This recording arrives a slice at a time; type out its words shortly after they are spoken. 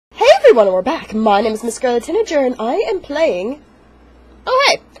everyone, and we're back. My name is Miss Scarlet Tanager, and I am playing... Oh,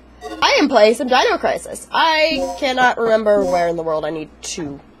 hey! I am playing some Dino Crisis. I cannot remember where in the world I need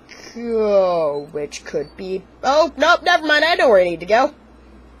to go, which could be... Oh, nope, never mind, I know where I need to go.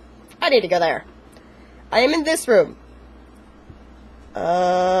 I need to go there. I am in this room.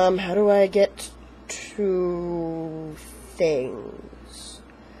 How do I get to things?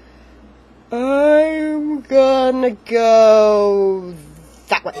 I'm gonna go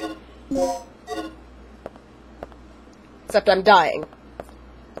that way. Except I'm dying.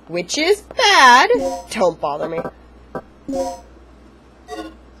 Which is bad. Don't bother me.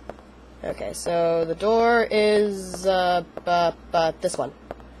 Okay, so the door is, this one.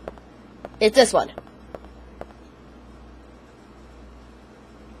 It's this one.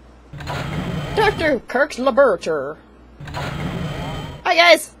 Dr. Kirk's laboratory. Hi,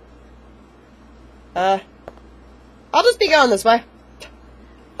 guys. I'll just be going this way.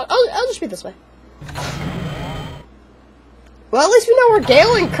 I'll just be this way. Well, at least we know where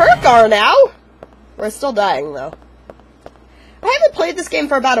Gale and Kirk are now. We're still dying, though. I haven't played this game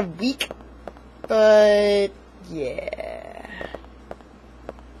for about a week, but yeah.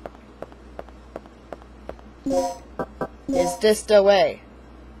 Is this the way?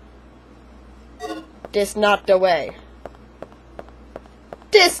 This not the way.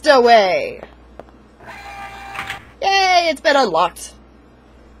 This the way! Yay, it's been unlocked.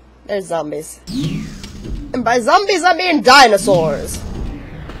 There's zombies. And by zombies, I mean dinosaurs.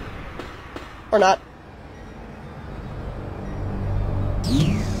 Or not.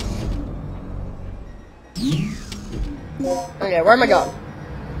 Okay, where am I going?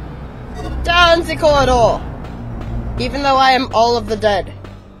 Down the corridor! Even though I am all of the dead.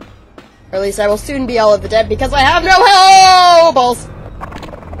 Or at least I will soon be all of the dead because I have no help! Balls!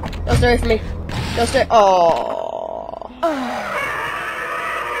 Don't stay away from me. Don't stay. Oh.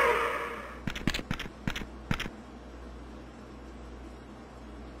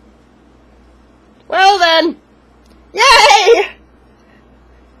 Well then! Yay!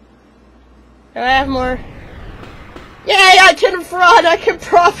 Do I have more? Yay! I can run! I can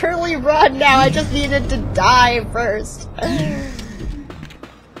properly run now! I just needed to die first.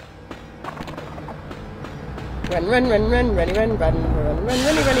 Run, run, run, run, runny, run, run, run, run,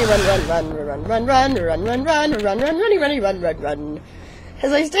 runny, runny, run, run, run, run, run, run, run, run, run, run, run, runny, runny, run, run, run.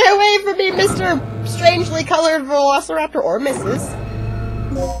 As I stay away from me, Mr. Strangely Colored Velociraptor, or Mrs.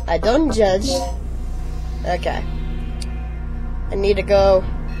 I don't judge. Okay. I need to go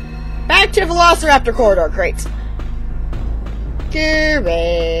back to the Velociraptor corridor. Great. Great.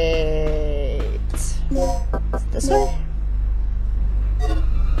 This way?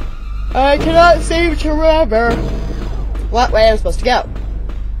 I cannot seem to remember what way I'm supposed to go.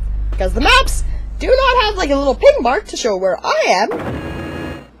 Because the maps do not have like a little pin mark to show where I am.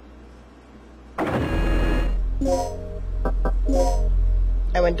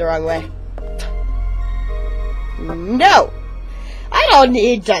 I went the wrong way. No! I don't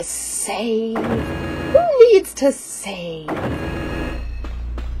need to save. Who needs to save?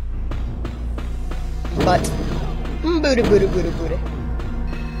 But Buddha, Buddha, Buddha, Buddha.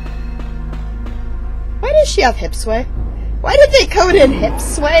 Why does she have hip sway? Why did they code in hip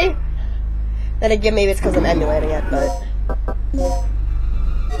sway? Then again, maybe it's because I'm emulating it, but...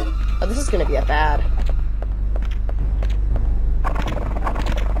 Oh, this is gonna be a bad.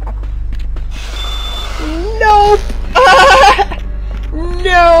 Nope!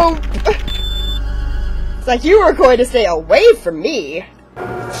 Nope! It's like you were going to stay away from me.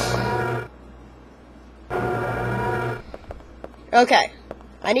 Okay.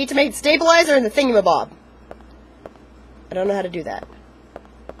 I need to make the stabilizer and the thingamabob. I don't know how to do that.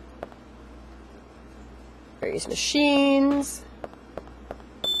 Various machines.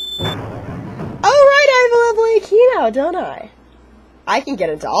 Oh, right, I have a level 18 now, don't I? I can get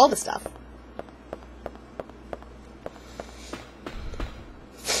into all the stuff.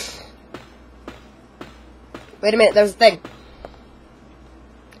 Wait a minute, there's a thing.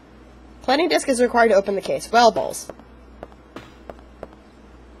 Planning disk is required to open the case. Well, balls.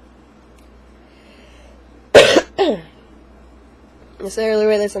 In this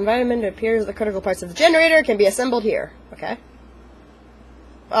early this environment, it appears the critical parts of the generator can be assembled here. Okay.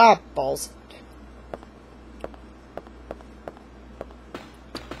 Ah, balls.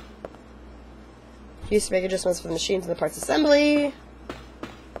 Used to make adjustments for the machines and the parts assembly.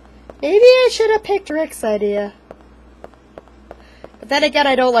 Maybe I should have picked Rick's idea. But then again,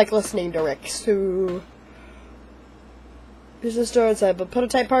 I don't like listening to Rick, so... Use the store inside, but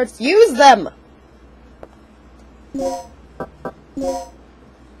prototype parts, use them!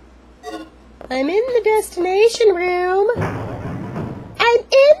 I'm in the destination room. I'm in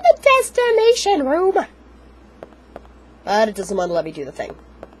the estimation room. But it doesn't want to let me do the thing.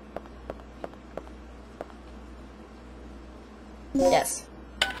 Yes.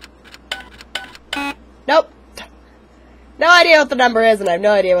 Nope. No idea what the number is, and I have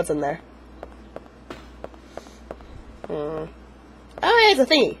no idea what's in there. Oh, yeah, it's a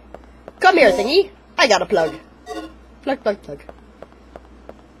thingy. Come here, thingy. I got a plug. Plug, plug, plug.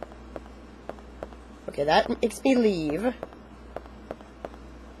 Okay, that makes me leave.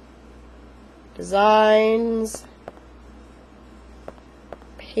 Designs.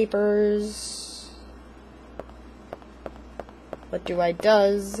 Papers. What do I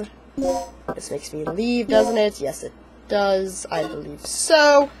does? This makes me leave, doesn't it? Yes, it does. I believe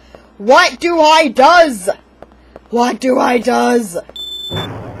so. What do I does? What do I does?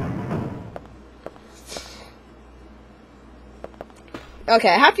 Okay,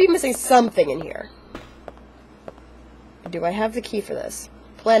 I have to be missing something in here. Do I have the key for this?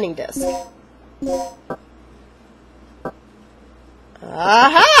 Planning disc.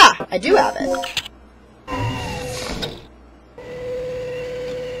 Aha! I do have it.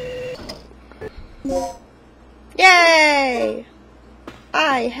 Yay!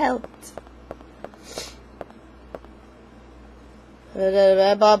 I helped.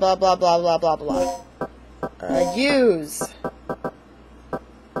 Blah blah blah blah blah blah blah. Use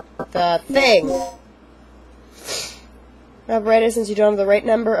the thing. Operate it since you don't have the right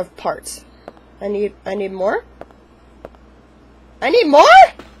number of parts. I need more? I need more?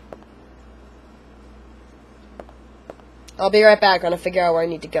 I'll be right back. I'm gonna figure out where I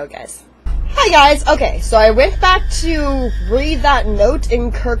need to go, guys. Hi guys! Okay, so I went back to read that note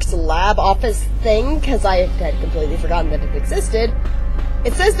in Kirk's lab office thing, because I had completely forgotten that it existed.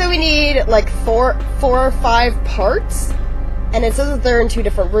 It says that we need, like, four or five parts, and it says that they're in 2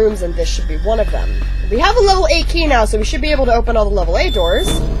 different rooms, and this should be one of them. We have a level 8 key now, so we should be able to open all the level 8 doors.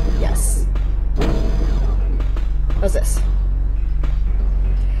 Yes. What's this?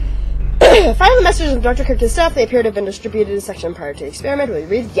 Find the messages of Dr. Kirk's staff. They appear to have been distributed in a section prior to the experiment. Will you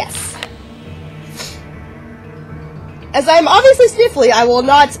read? Yes. As I am obviously sniffly, I will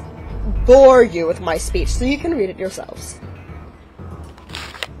not bore you with my speech, so you can read it yourselves.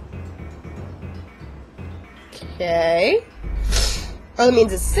 Okay. Oh, that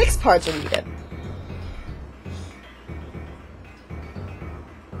means it's 6 parts are needed.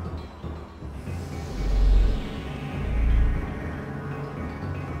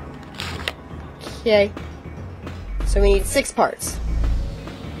 Okay. So we need 6 parts.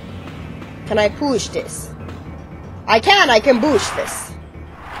 Can I push this? I can push this.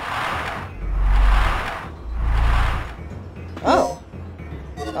 Oh.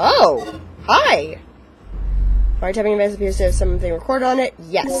 Oh. Hi. Wiretapping device appears to have something recorded on it.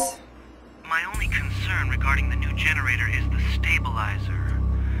 Yes. My only concern regarding the new generator is the stabilizer.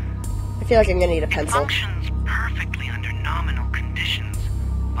 I feel like I'm gonna need a It pencil. functions perfectly under nominal conditions,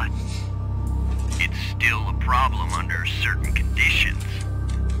 but it's still a problem under certain conditions.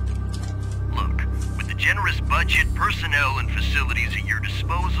 Look, with the generous budget, personnel, and facilities at your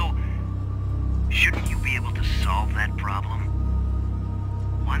disposal, shouldn't you be able to solve that problem?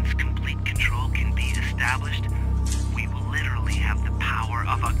 Once complete control can be established, we will literally have the power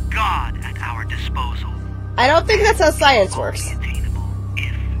of a god at our disposal. I don't think that's how science works. Only attainable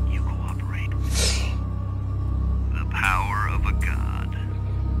if you cooperate. The power of a god.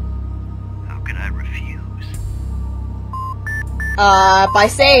 How could I refuse? By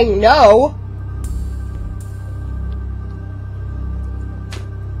saying no.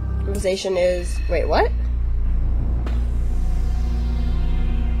 Conversation is... Wait, what?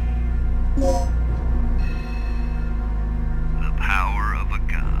 The power of a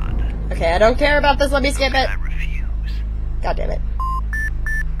god. Okay, I don't care about this. Let me skip it. I refuse. God damn it.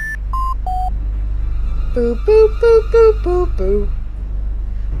 Boo boo boo boo boo boo.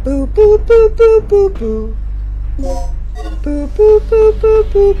 Boo boo boo boo boo boo. Boo boo boo boo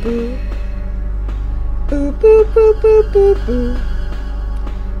boo boo. Boo boo boo boo boo boo.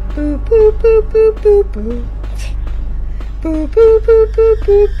 Boo boo boo boo boo boo. Boo boo boo boo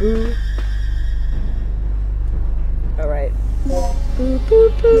boo boo. Alright. Boo boo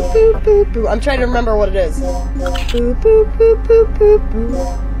boo boo boo boo. I'm trying to remember what it is. Boo boo boo boo boo boo.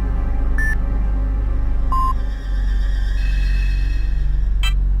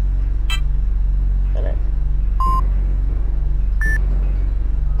 Alright.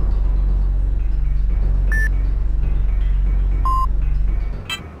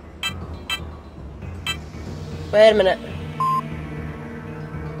 Wait a minute.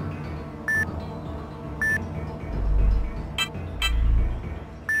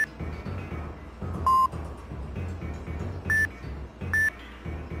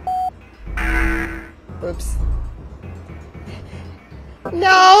 Oops.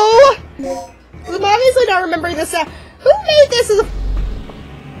 No! I'm obviously not remembering this sound. Who made this as a...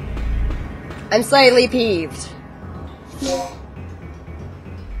 I'm slightly peeved. The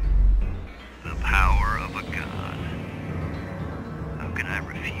power of a god. How can I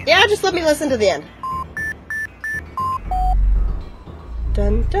refuse? Yeah, just let me listen to the end.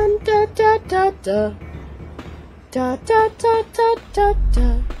 Dun dun da da da da. Da da da da da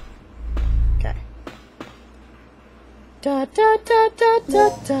da. Okay. Da da da da da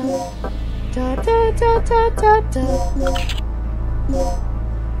da. Da da da da da da.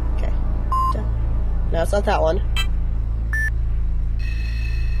 Okay. Da. No, it's not that one.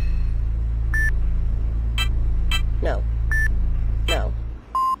 No. No.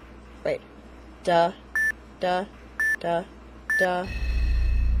 Wait. Da. Da. Da. Da.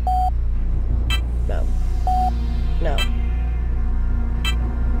 No. No.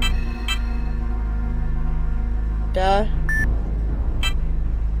 Da.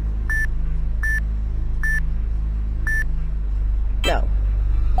 No.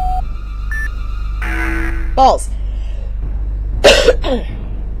 Balls.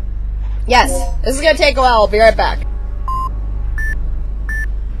 Yes, this is gonna take a while. I'll be right back.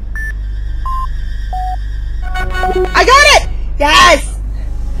 I got it! Yes!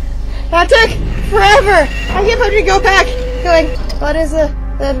 That took forever! I keep having to go back, going, what is it?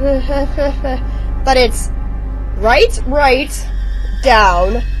 But it's right,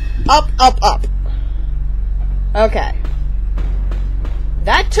 down, up. Okay.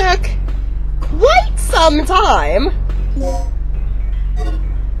 That took quite some time.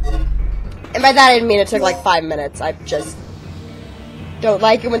 And by that I didn't mean it took like 5 minutes. I just don't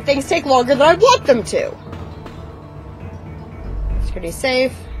like it when things take longer than I want them to. Security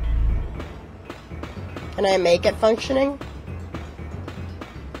safe. Can I make it functioning?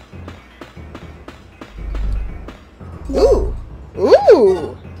 Ooh!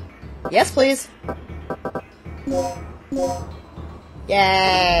 Ooh! Yes, please.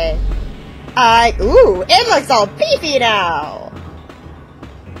 Yay! Ooh! It looks all beefy now!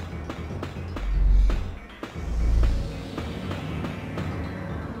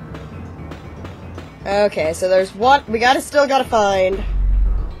 Okay, so there's one we still gotta find.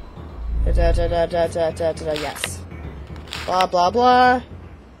 Yes. Blah blah blah.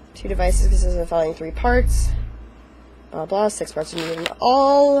 2 devices consist of the following 3 parts. Blah blah. 6 parts are needed in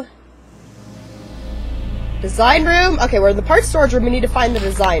all. Design room. Okay, we're in the parts storage room. We need to find the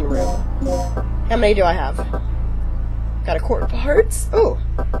design room. How many do I have? Got a core parts. Oh,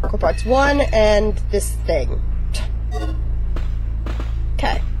 core parts 1 and this thing.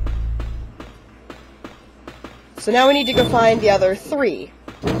 Okay. So now we need to go find the other 3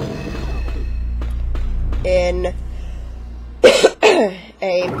 in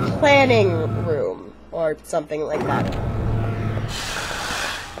a planning room or something like that.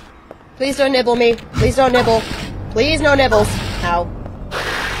 Please don't nibble me. Please don't nibble. Please no nibbles. Ow.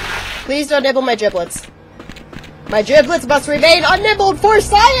 Please don't nibble my giblets. My giblets must remain unnibbled for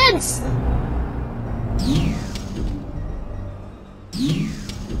science!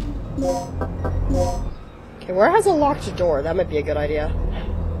 Okay, where has a locked door? That might be a good idea.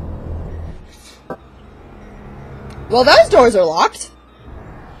 Well, those doors are locked.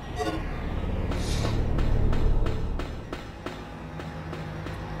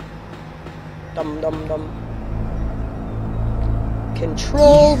 Dum dum dum.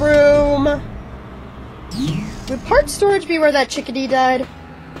 Control room. Would part storage be where that chickadee died?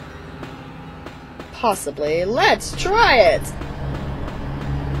 Possibly. Let's try it.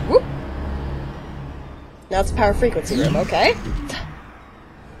 Whoop. Now it's a power frequency room, okay.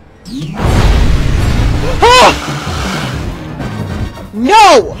 Ah!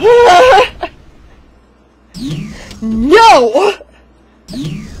 No! No!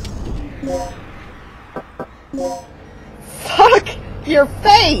 Fuck your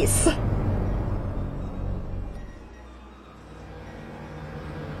face!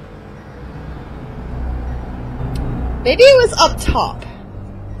 Maybe it was up top.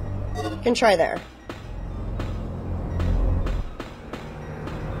 You can try there.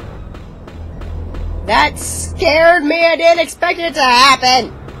 That scared me. I didn't expect it to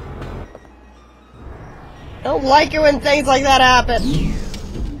happen. Don't like it when things like that happen.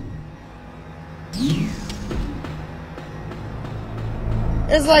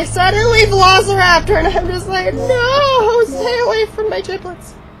 It's like suddenly Velociraptor, and I'm just like, no, stay away from my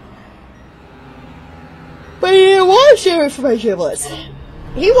giblets. But he didn't want to stay away from my giblets.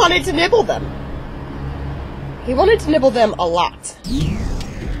 He wanted to nibble them. He wanted to nibble them a lot.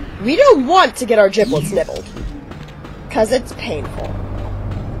 We don't want to get our giblets nibbled. Because it's painful.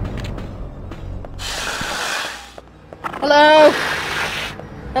 Hello?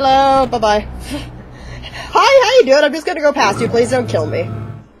 Hello? Bye-bye. Hi, how you doing? I'm just gonna go past you. Please don't kill me.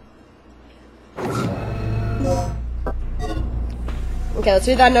 Okay, let's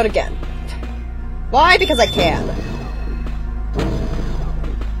do that note again. Why? Because I can.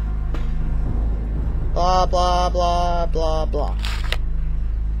 Blah, blah, blah, blah, blah.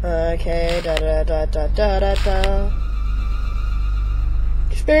 Okay, da-da-da-da-da-da-da.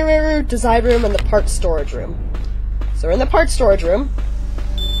 Experiment room, design room, and the parts storage room. So we're in the parts storage room.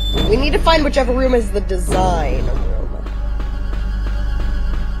 We need to find whichever room is the design room.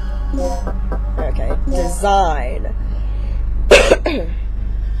 Okay, design.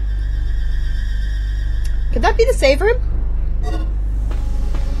 Could that be the save room?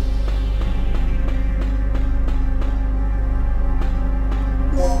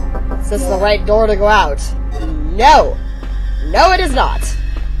 Is this the right door to go out? No! No, it is not!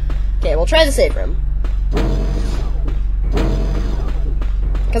 Okay, we'll try the save room.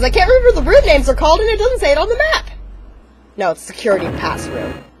 Because I can't remember the room names are called and it doesn't say it on the map! No, it's security pass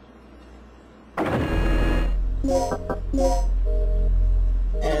room.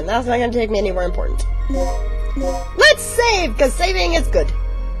 And that's not gonna take me anywhere important. Let's save, because saving is good.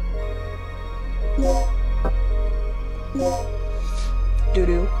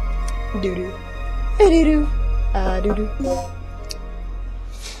 Doo-doo. Doo-doo. Doo-doo. Doo-doo.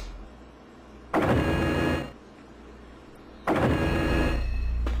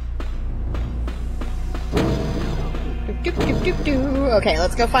 Okay,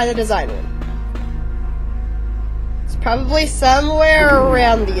 let's go find the design room. It's probably somewhere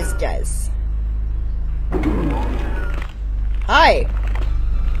around these guys. Hi!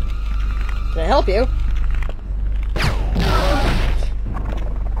 Can I help you?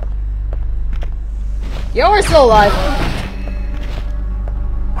 You're still alive!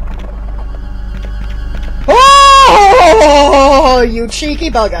 Oh, you cheeky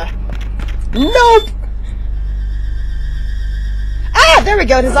bugger! Nope! Ah, there we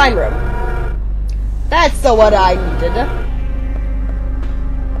go, design room. That's the one I needed.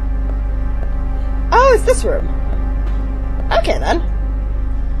 Oh, it's this room. Okay, then.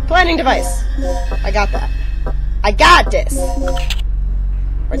 Planning device. I got that. I got this!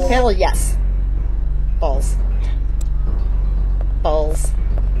 Right panel, yes. Balls. Balls.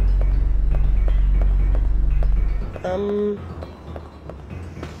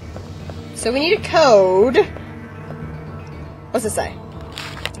 So we need a code. What's it say?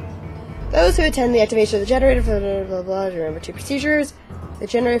 Those who attend the activation of the generator, blah, blah, blah, blah, remember two procedures. The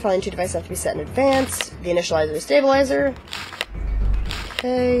generator following two devices have to be set in advance. The initializer and stabilizer.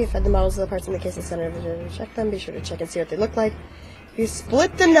 Okay, find the models of the parts in the case and center. Check them. Be sure to check and see what they look like. You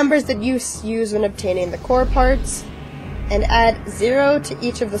split the numbers that you use when obtaining the core parts, and add 0 to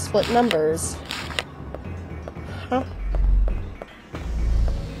each of the split numbers. Huh?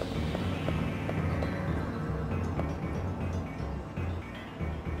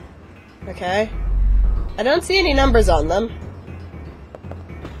 Okay. I don't see any numbers on them.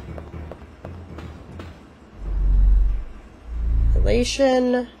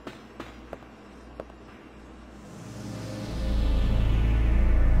 Relation.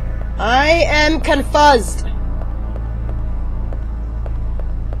 I am confused.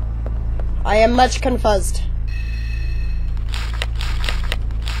 I am much confused.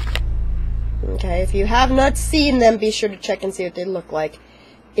 Okay, if you have not seen them, be sure to check and see what they look like.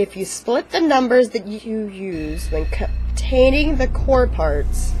 If you split the numbers that you use when obtaining the core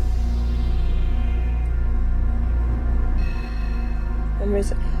parts...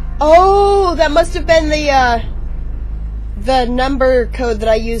 Oh, that must have been the number code that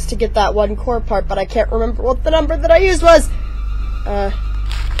I used to get that one core part, but I can't remember what the number that I used was.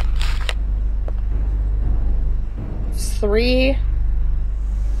 3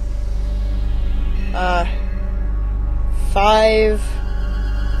 5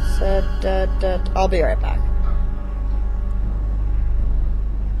 I'll be right back.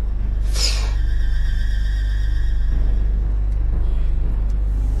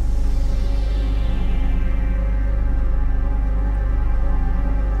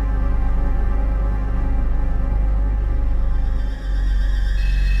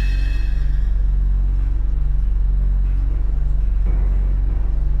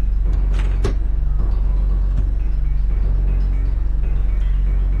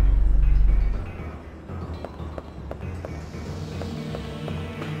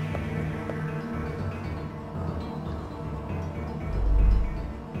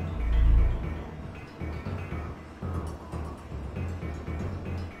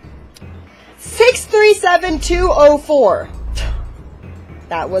 $637,204.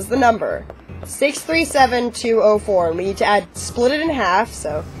 That was the number. 637204, and we need to split it in half,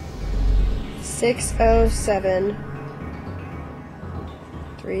 so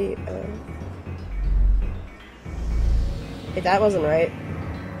 60730. Wait, that wasn't right.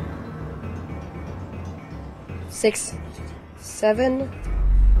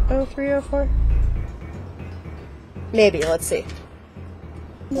 670304? Maybe, let's see.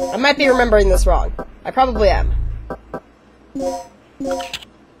 I might be remembering this wrong. I probably am.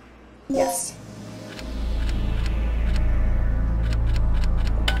 Yes.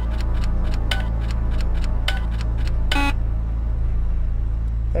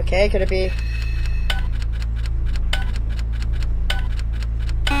 Okay, could it be?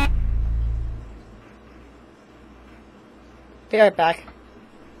 Be right back.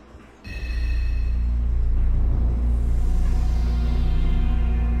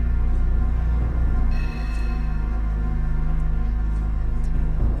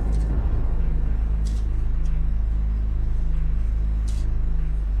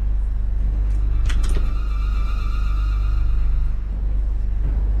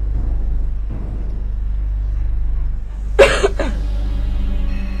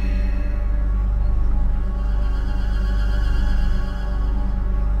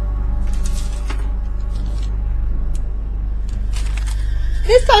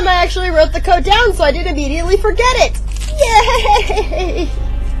 This time I actually wrote the code down so I didn't immediately forget it! Yay!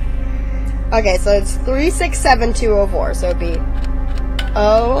 Okay, so it's 367204, so it'd be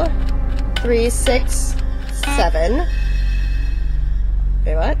 0367.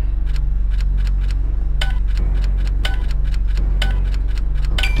 Wait, what?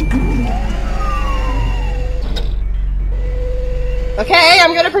 Okay,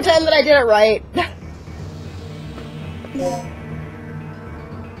 I'm gonna pretend that I did it right.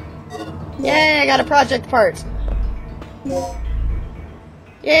 Yay, I got a project part.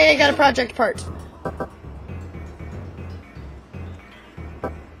 Yay, I got a project part.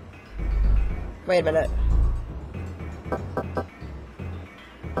 Wait a minute.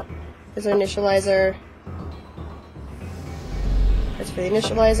 Is there an initializer? That's for the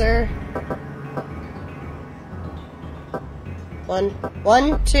initializer.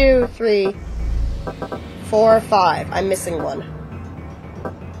 1, 2, 3, 4, 5. I'm missing one.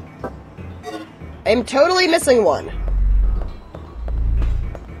 I'm totally missing one.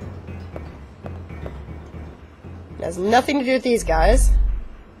 It has nothing to do with these guys.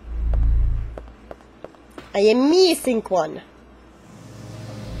 I am missing one.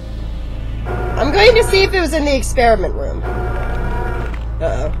 I'm going to see if it was in the experiment room.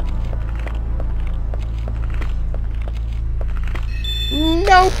 Uh-oh.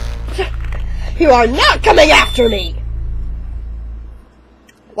 Nope. You are not coming after me!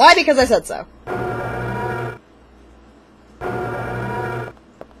 Why? Because I said so.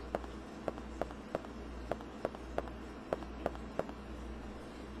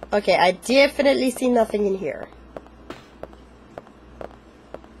 Okay, I definitely see nothing in here.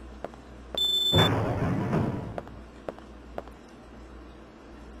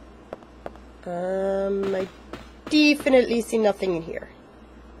 I definitely see nothing in here.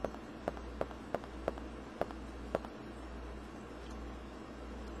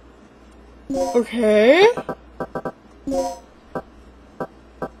 Okay.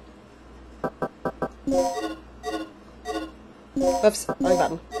 Oops, wrong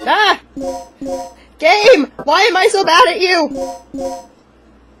button. Ah! Game! Why am I so bad at you?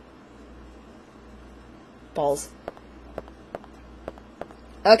 Balls.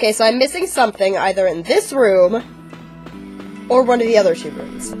 Okay, so I'm missing something either in this room or one of the other two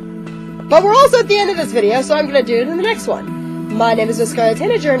rooms. But we're also at the end of this video, so I'm gonna do it in the next one. My name is Miss Scarlet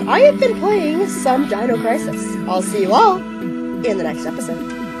Tanager, and I have been playing some Dino Crisis. I'll see you all in the next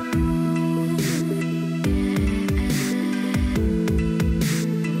episode.